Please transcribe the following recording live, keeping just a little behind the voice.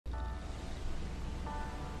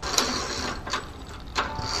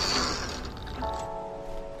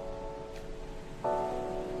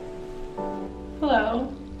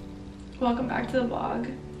Welcome back to the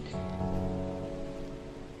vlog.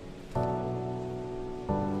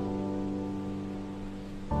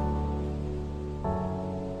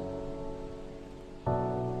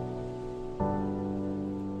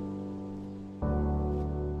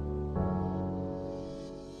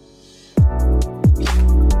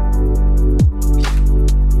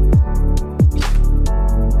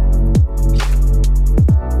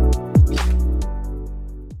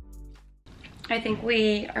 I think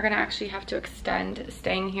we are gonna actually have to extend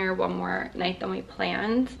staying here one more night than we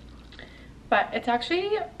planned, but it's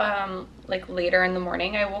actually like later in the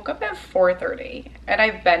morning. I woke up at 4:30 and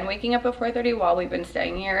I've been waking up at 4:30 while we've been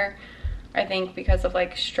staying here. I think because of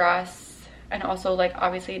like stress and also like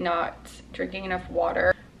obviously not drinking enough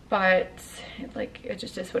water, but it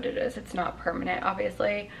just is what it is. It's not permanent,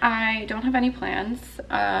 obviously. I don't have any plans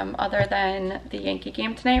other than the Yankee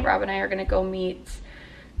game tonight. Rob and I are gonna go meet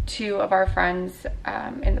two of our friends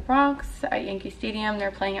in the Bronx at Yankee Stadium. They're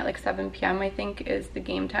playing at like 7 p.m. I think is the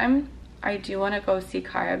game time. I do want to go see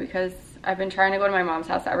Kaya because I've been trying to go to my mom's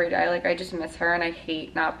house every day. Like I just miss her and I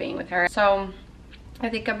hate not being with her. So I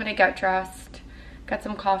think I'm gonna get dressed, get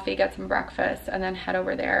some coffee, get some breakfast, and then head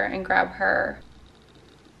over there and grab her.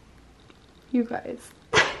 You guys,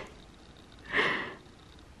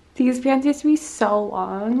 these pants used to be so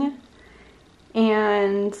long,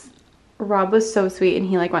 and Rob was so sweet and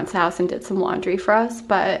he like went to the house and did some laundry for us,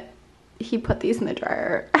 but he put these in the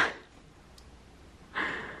dryer.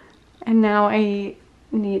 And now I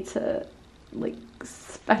need to like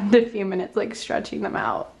spend a few minutes like stretching them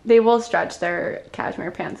out. They will stretch, their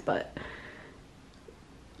cashmere pants, but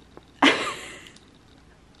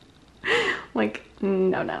like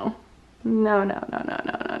no.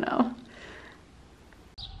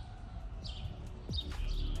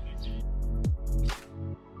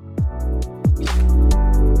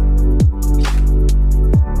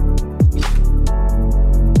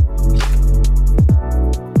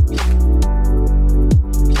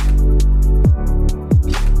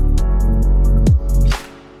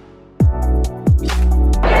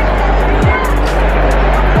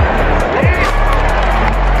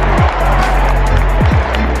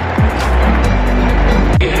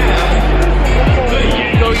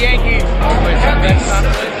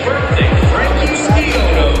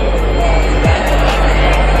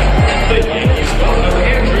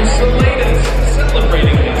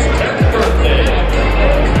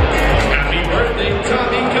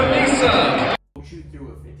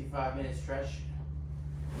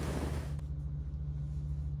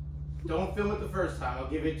 Don't film it the first time. I'll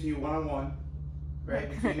give it to you one-on-one, right,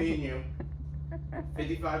 between me and you.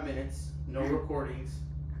 55 minutes, no recordings.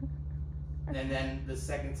 And then the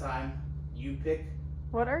second time, you pick.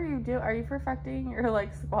 What are you doing? Are you perfecting your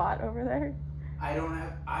like squat over there? I don't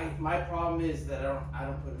have. My problem is that I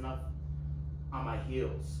don't put enough on my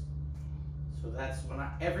heels. So that's when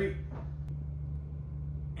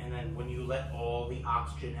and then when you let all the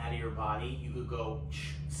oxygen out of your body, you could go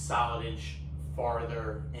solid inch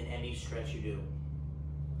farther in any stretch you do.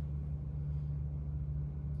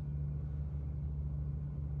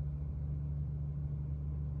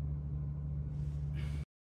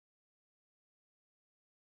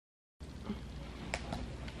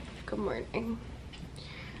 Good morning.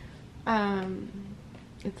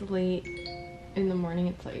 It's late in the morning.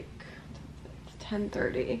 It's like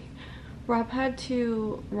 10:30. Rob had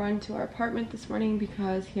to run to our apartment this morning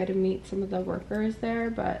because he had to meet some of the workers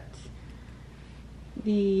there, but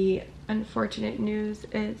the unfortunate news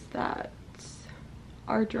is that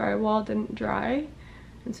our drywall didn't dry,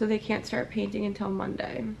 and so they can't start painting until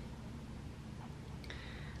Monday.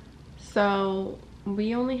 So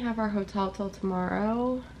we only have our hotel till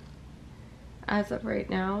tomorrow as of right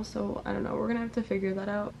now, so I don't know, we're gonna have to figure that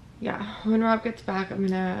out. Yeah, when Rob gets back, I'm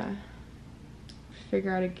gonna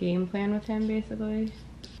figure out a game plan with him basically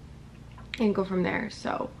and go from there.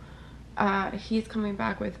 So he's coming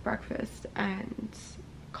back with breakfast and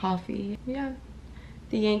coffee. Yeah,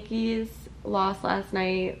 the Yankees lost last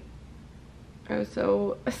night. I was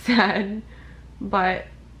so sad, but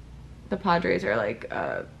the Padres are like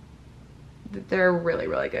they're a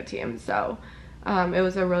really good team, so it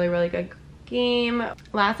was a really good game.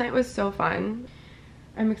 Last night was so fun.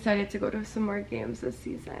 I'm excited to go to some more games this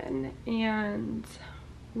season, and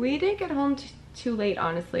we didn't get home too late,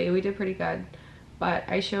 honestly. We did pretty good, but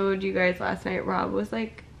I showed you guys last night. Rob was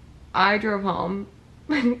like, I drove home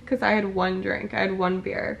because I had one drink, I had one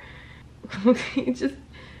beer. He just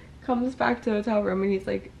comes back to the hotel room and he's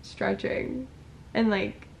like stretching and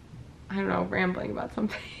like, I don't know, rambling about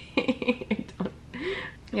something.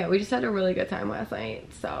 Yeah, we just had a really good time last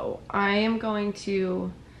night, so I am going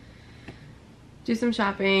to, I don't know, we're gonna have to figure that out. Yeah, we just had a really good time last night, so I am going to figure out a game plan with him basically and go from there. So he's coming back with breakfast and coffee. Yeah, the Yankees lost last night. I was so sad, but the Padres are like they're a really good team, so it was a really good game. do some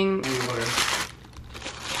shopping.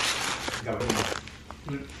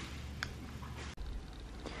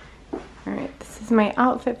 Alright, this is my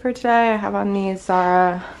outfit for today. I have on these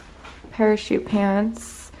Zara parachute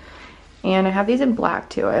pants. And I have these in black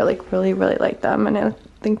too. I like really like them, and I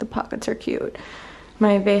think the pockets are cute.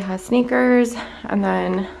 My Veja sneakers, and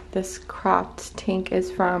then this cropped tank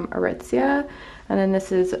is from Aritzia. And then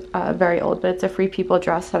this is very old, but it's a Free People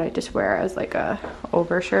dress that I just wear as like a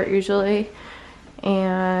overshirt usually.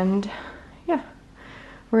 And yeah,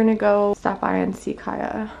 we're gonna go stop by and see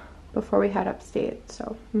Kaya before we head upstate.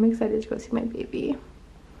 So I'm excited to go see my baby.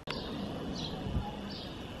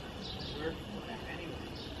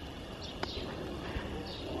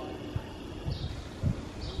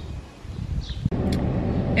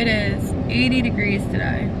 It is 80 degrees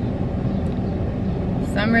today.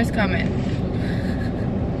 Summer's coming.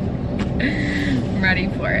 I'm ready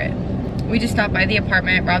for it. We just stopped by the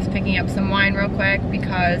apartment. Rob's picking up some wine real quick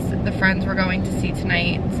because the friends we're going to see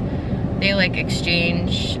tonight, they like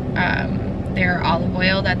exchange their olive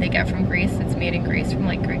oil that they get from Greece. It's made in Greece from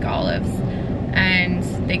like Greek olives. And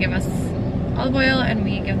they give us olive oil and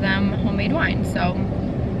we give them homemade wine. So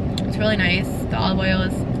it's really nice. The olive oil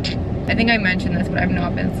is, I think I mentioned this, but I've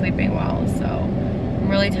not been sleeping well, so I'm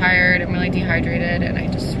really tired, I'm really dehydrated, and I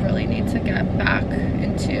just really need to get back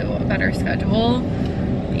into a better schedule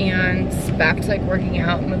and back to like working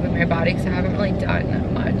out and moving my body, because I haven't really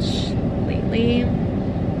done much lately.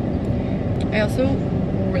 I also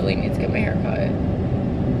really need to get my hair cut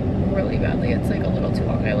really badly. It's like a little too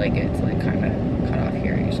long. I like it to like kind of cut off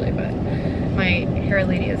here usually, but my hair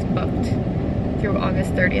lady is booked through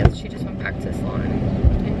August 30th. She just went back to the salon,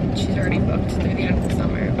 and she's already booked through the end of the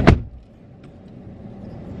summer.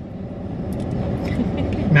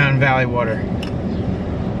 Mountain Valley water.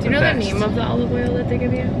 Do you know the name of the olive oil that they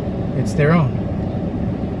give you? It's their own.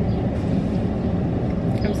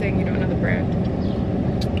 I'm saying you don't know the brand.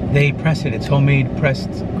 They press it. It's homemade pressed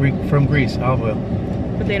from Greece olive oil.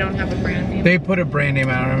 But they don't have a brand name. They put a brand name.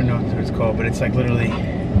 I don't know what it's called, but it's like literally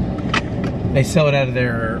they sell it out of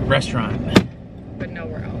their restaurant. But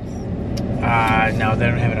nowhere else. No, they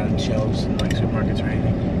don't have it on shelves in like supermarkets or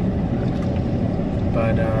anything.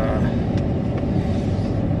 But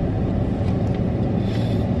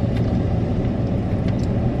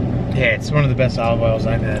yeah, it's one of the best olive oils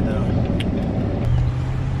I've had though.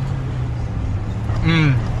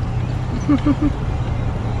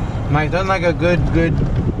 Mike, done like a good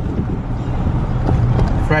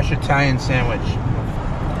fresh Italian sandwich.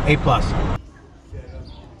 A+.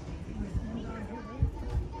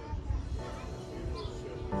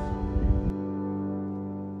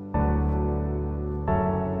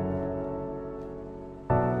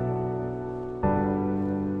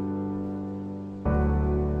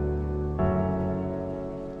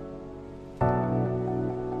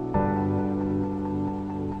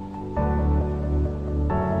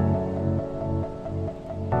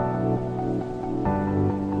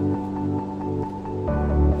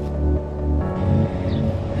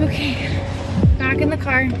 Okay, back in the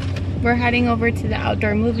car. We're heading over to the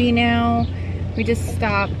outdoor movie now. We just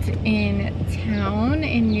stopped in town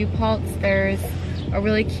in New Paltz. There's a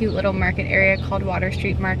really cute little market area called Water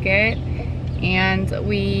Street Market, and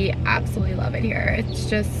we absolutely love it here. It's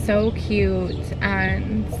just so cute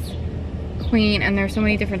and quaint, and there's so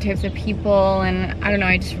many different types of people, and I don't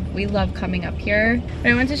know, we love coming up here.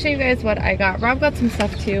 But I want to show you guys what I got. Rob got some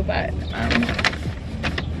stuff too, but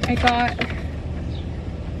I got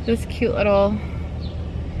this cute little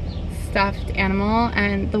stuffed animal,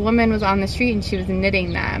 and the woman was on the street and she was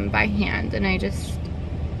knitting them by hand, and I just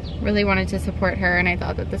really wanted to support her, and I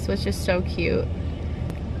thought that this was just so cute.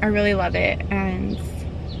 I really love it, and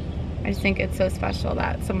I just think it's so special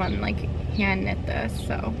that someone like hand knit this.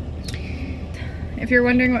 So if you're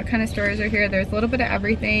wondering what kind of stores are here, there's a little bit of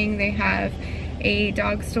everything. They have a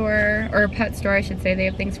dog store, or a pet store I should say. They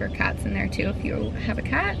have things for cats in there too if you have a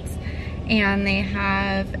cat. And they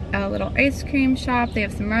have a little ice cream shop. They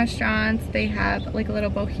have some restaurants. They have like a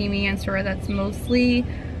little bohemian store that's mostly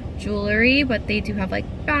jewelry, but they do have like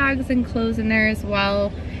bags and clothes in there as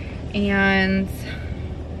well. And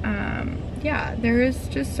yeah, there's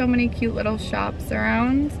just so many cute little shops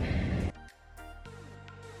around.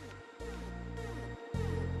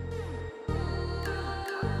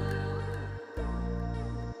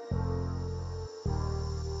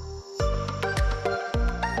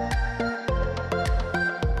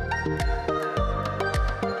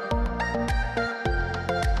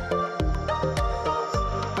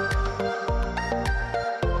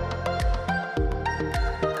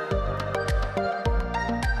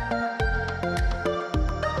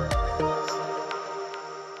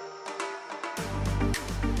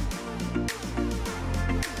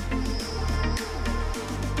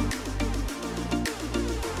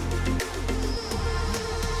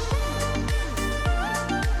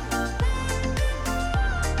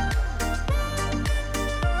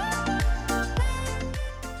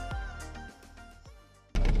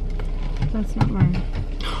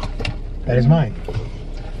 That is mine.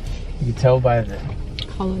 You can tell by the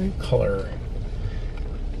color.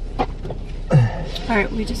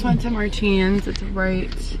 Alright, we just went to Martine's. It's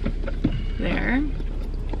right there.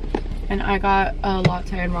 And I got a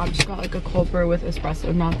latte and Rob just got like a cold brew with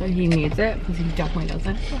espresso. Not that he needs it, because he definitely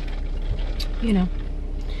doesn't. But, you know.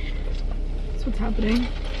 That's what's happening.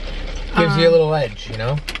 Gives you a little edge, you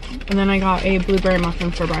know? And then I got a blueberry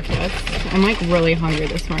muffin for breakfast. I'm like really hungry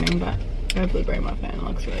this morning, but I got a blueberry muffin. It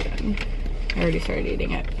looks really good. I already started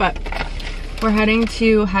eating it. But we're heading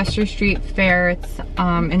to Hester Street Fair. It's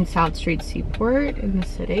in South Street Seaport in the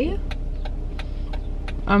city.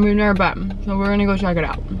 We've never been, so we're gonna go check it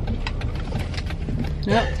out.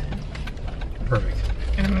 Yep. Perfect.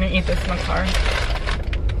 And I'm gonna eat this in the car.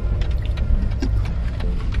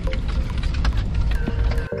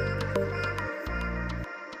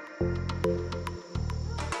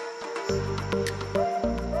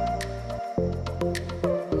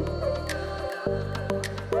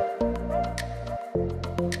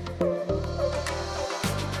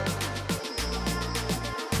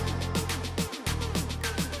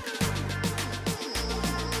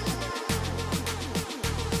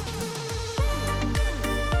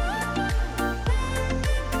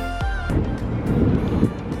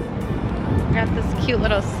 Got this cute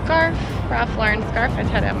little scarf, Ralph Lauren scarf. I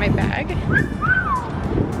tied it up my bag. I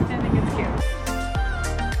think it's cute.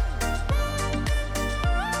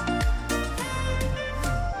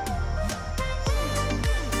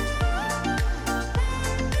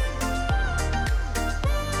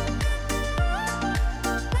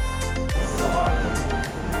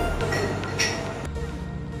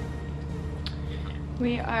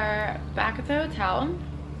 We are back at the hotel.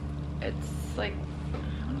 It's like,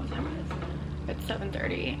 I don't know what time it is. It's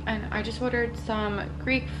 7:30 and I just ordered some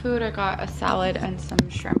Greek food. I got a salad and some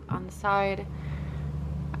shrimp on the side.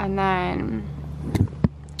 And then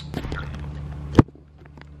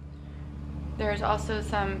there's also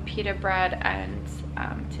some pita bread and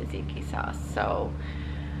tzatziki sauce. So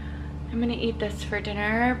I'm gonna eat this for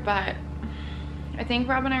dinner, but I think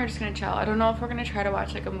Rob and I are just gonna chill. I don't know if we're gonna try to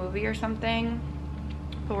watch like a movie or something,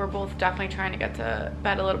 but we're both definitely trying to get to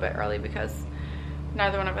bed a little bit early because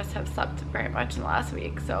neither one of us have slept very much in the last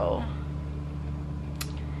week. So,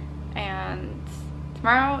 and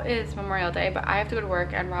tomorrow is Memorial Day, but I have to go to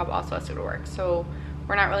work and Rob also has to go to work, so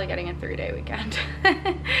we're not really getting a 3-day weekend.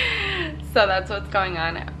 So that's what's going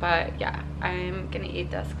on. But yeah, I'm gonna eat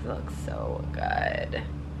this because it looks so good.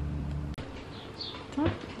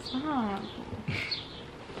 Stop.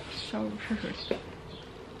 So rude.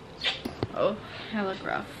 Oh, I look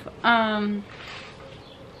rough.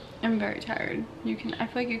 I'm very tired. I feel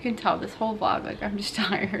like you can tell this whole vlog, like I'm just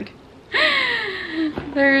tired.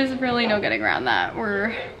 There's really no getting around that.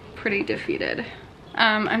 We're pretty defeated.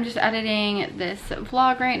 I'm just editing this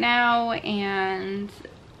vlog right now and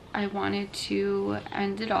I wanted to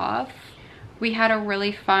end it off. We had a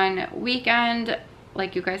really fun weekend.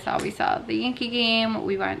 Like you guys saw, we saw the Yankee game.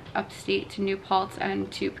 We went upstate to New Paltz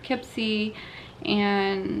and to Poughkeepsie.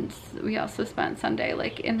 And we also spent Sunday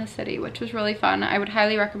like in the city, which was really fun. I would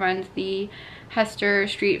highly recommend the Hester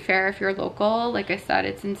Street Fair if you're local. Like I said,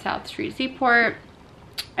 it's in South Street Seaport,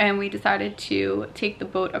 and we decided to take the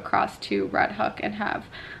boat across to Red Hook and have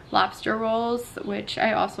lobster rolls, which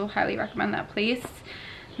I also highly recommend that place.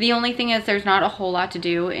 The only thing is there's not a whole lot to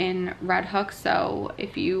do in Red Hook, so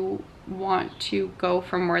if you want to go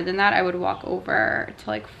for more than that, I would walk over to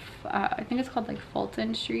like I think it's called like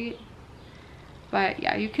Fulton Street. But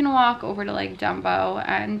yeah, you can walk over to like Dumbo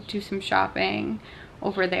and do some shopping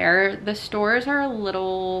over there. The stores are a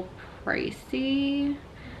little pricey.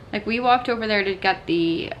 Like we walked over there to get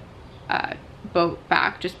the boat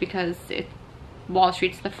back just because Wall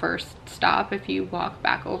Street's the first stop if you walk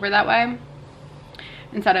back over that way,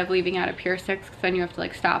 instead of leaving out of Pier 6, because then you have to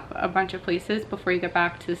like stop a bunch of places before you get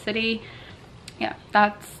back to the city. Yeah,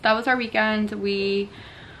 that was our weekend. We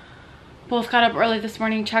both got up early this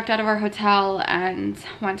morning, checked out of our hotel, and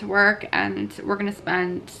went to work. And we're gonna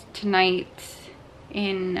spend tonight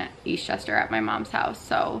in Eastchester at my mom's house.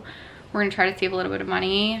 So we're gonna try to save a little bit of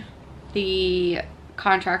money. The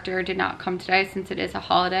contractor did not come today since it is a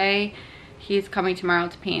holiday. He's coming tomorrow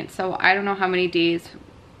to paint. So I don't know how many days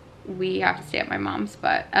we have to stay at my mom's,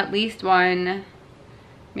 but at least one,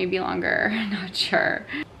 maybe longer, not sure.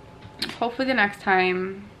 Hopefully the next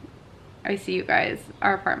time I see you guys,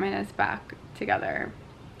 our apartment is back together.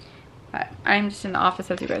 But I'm just in the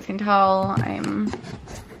office, as you guys can tell. I'm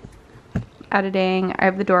editing. I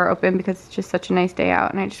have the door open because it's just such a nice day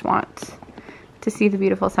out and I just want to see the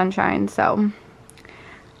beautiful sunshine. So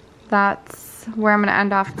that's where I'm gonna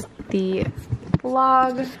end off the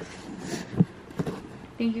vlog.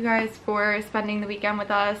 Thank you guys for spending the weekend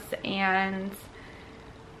with us, and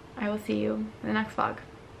I will see you in the next vlog.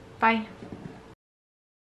 Bye.